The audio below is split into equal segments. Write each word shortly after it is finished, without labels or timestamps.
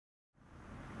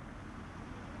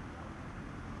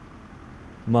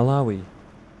Malawi,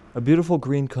 a beautiful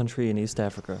green country in East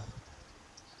Africa,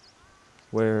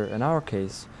 where, in our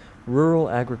case, rural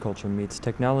agriculture meets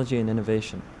technology and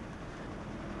innovation.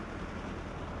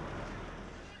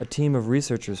 A team of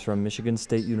researchers from Michigan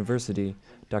State University,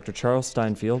 Dr. Charles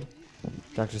Steinfeld,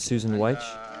 Dr. Susan Weich,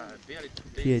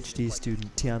 PhD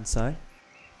student Tian Tsai,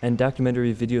 and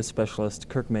documentary video specialist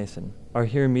Kirk Mason, are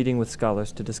here meeting with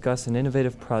scholars to discuss an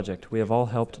innovative project we have all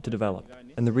helped to develop,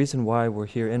 and the reason why we're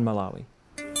here in Malawi.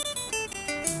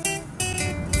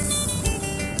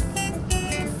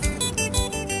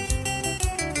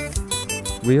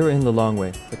 We are in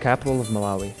Lilongwe, the capital of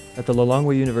Malawi, at the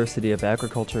Lilongwe University of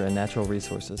Agriculture and Natural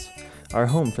Resources, our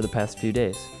home for the past few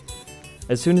days.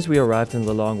 As soon as we arrived in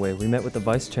Lilongwe, we met with the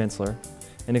Vice-Chancellor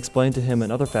and explained to him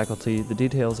and other faculty the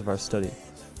details of our study.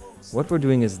 What we're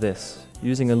doing is this: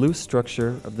 using a loose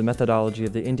structure of the methodology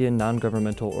of the Indian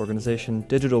non-governmental organization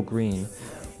Digital Green,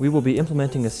 we will be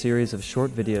implementing a series of short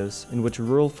videos in which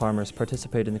rural farmers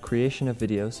participate in the creation of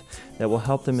videos that will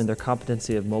help them in their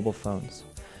competency of mobile phones.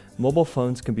 Mobile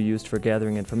phones can be used for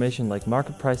gathering information like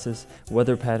market prices,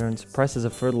 weather patterns, prices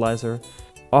of fertilizer.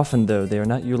 Often, though, they are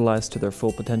not utilized to their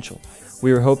full potential.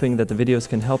 We are hoping that the videos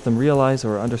can help them realize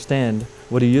or understand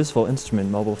what a useful instrument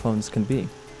mobile phones can be.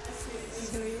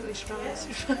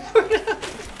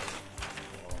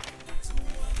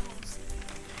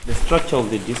 The structure of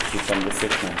the district and the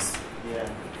sections. Yeah.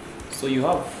 So you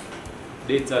have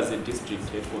data as a district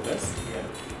headquarters. Yeah.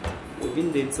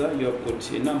 Within data, you have got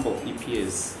a number of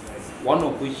EPAs, one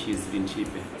of which is Lintipe.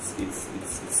 It's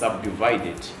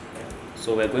subdivided.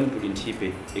 So we're going to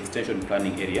Lintipe Extension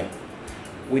Planning Area.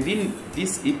 Within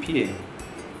this EPA,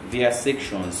 there are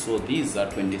sections. So these are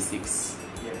 26.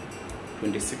 Yeah.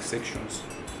 26 sections.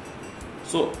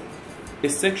 So a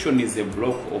section is a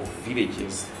block of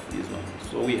villages. This one.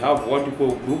 So we have what we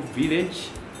call group village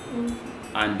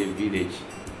and a village.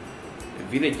 The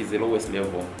village is the lowest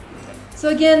level. So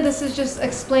again, this is just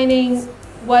explaining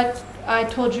what I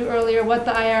told you earlier, what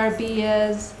the IRB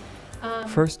is.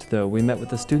 First, though, we met with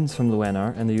the students from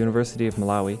Luanar and the University of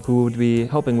Malawi who would be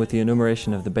helping with the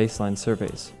enumeration of the baseline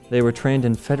surveys. They were trained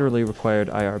in federally required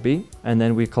IRB, and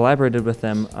then we collaborated with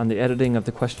them on the editing of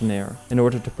the questionnaire in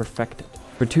order to perfect it.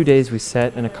 For 2 days we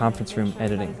sat in a conference room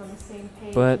editing,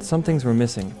 but some things were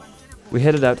missing. We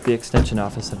headed out to the extension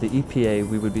office of the EPA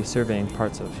we would be surveying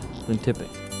parts of, Lintipe.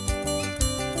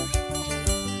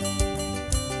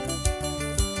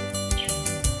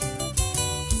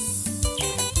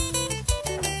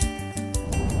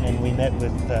 And we met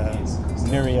with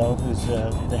Muriel, who's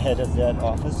the head of that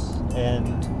office,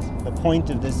 and the point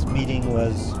of this meeting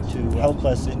was to help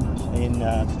us in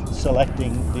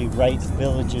selecting the right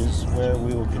villages where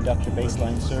we will conduct a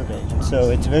baseline survey. So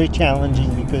it's very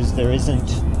challenging because there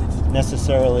isn't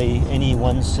necessarily any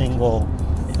one single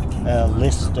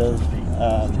list of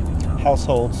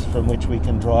households from which we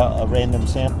can draw a random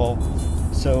sample.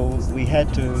 So we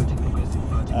had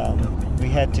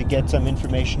to get some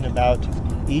information about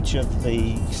each of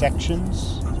the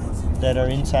sections that are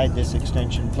inside this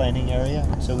extension planning area.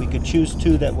 So we could choose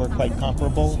 2 that were quite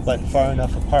comparable but far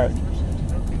enough apart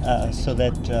so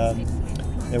that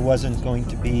there wasn't going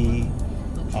to be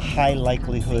a high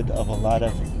likelihood of a lot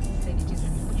of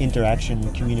interaction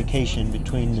and communication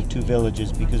between the 2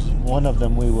 villages, because one of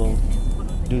them we will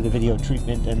do the video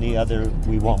treatment and the other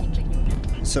we won't.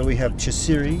 So we have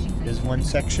Chisiri is one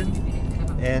section,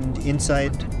 and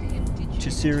inside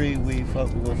Chisiri we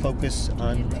will focus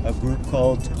on a group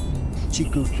called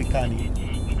Chikufikani,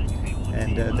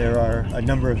 and there are a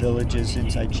number of villages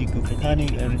inside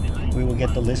Chikufikani, and we will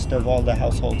get the list of all the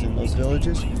households in those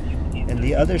villages. And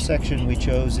the other section we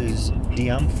chose is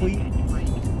Diamfui,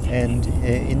 and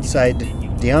inside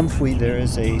Diamfui there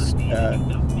is a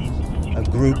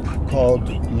group called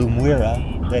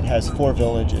Lumwira that has 4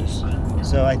 villages.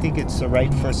 So I think it's the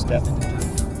right first step.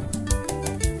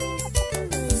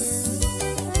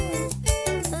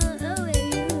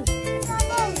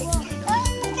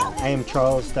 I am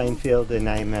Charles Steinfeld, and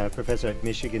I'm a professor at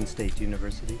Michigan State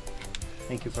University.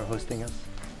 Thank you for hosting us.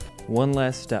 One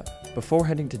last step. Before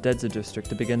heading to Dedza district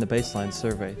to begin the baseline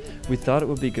survey, we thought it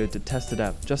would be good to test it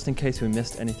out, just in case we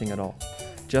missed anything at all.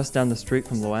 Just down the street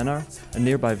from Luanar, a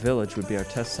nearby village would be our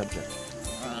test subject.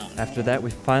 After that, we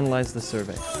finalized the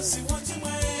survey.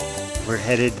 We're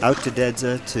headed out to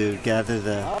Dedza to gather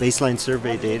the baseline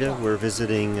survey data. We're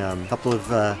visiting a couple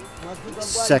of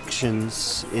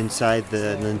sections inside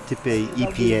the Lintipe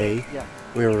EPA.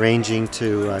 We're arranging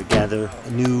to gather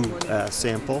a new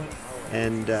sample,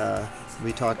 and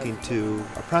we're talking to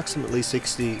approximately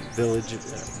 60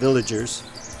 villagers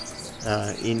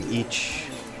in each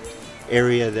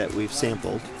area that we've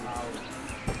sampled.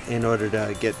 in order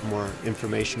to get more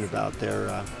information about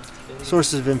their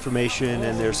sources of information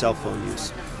and their cell phone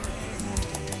use.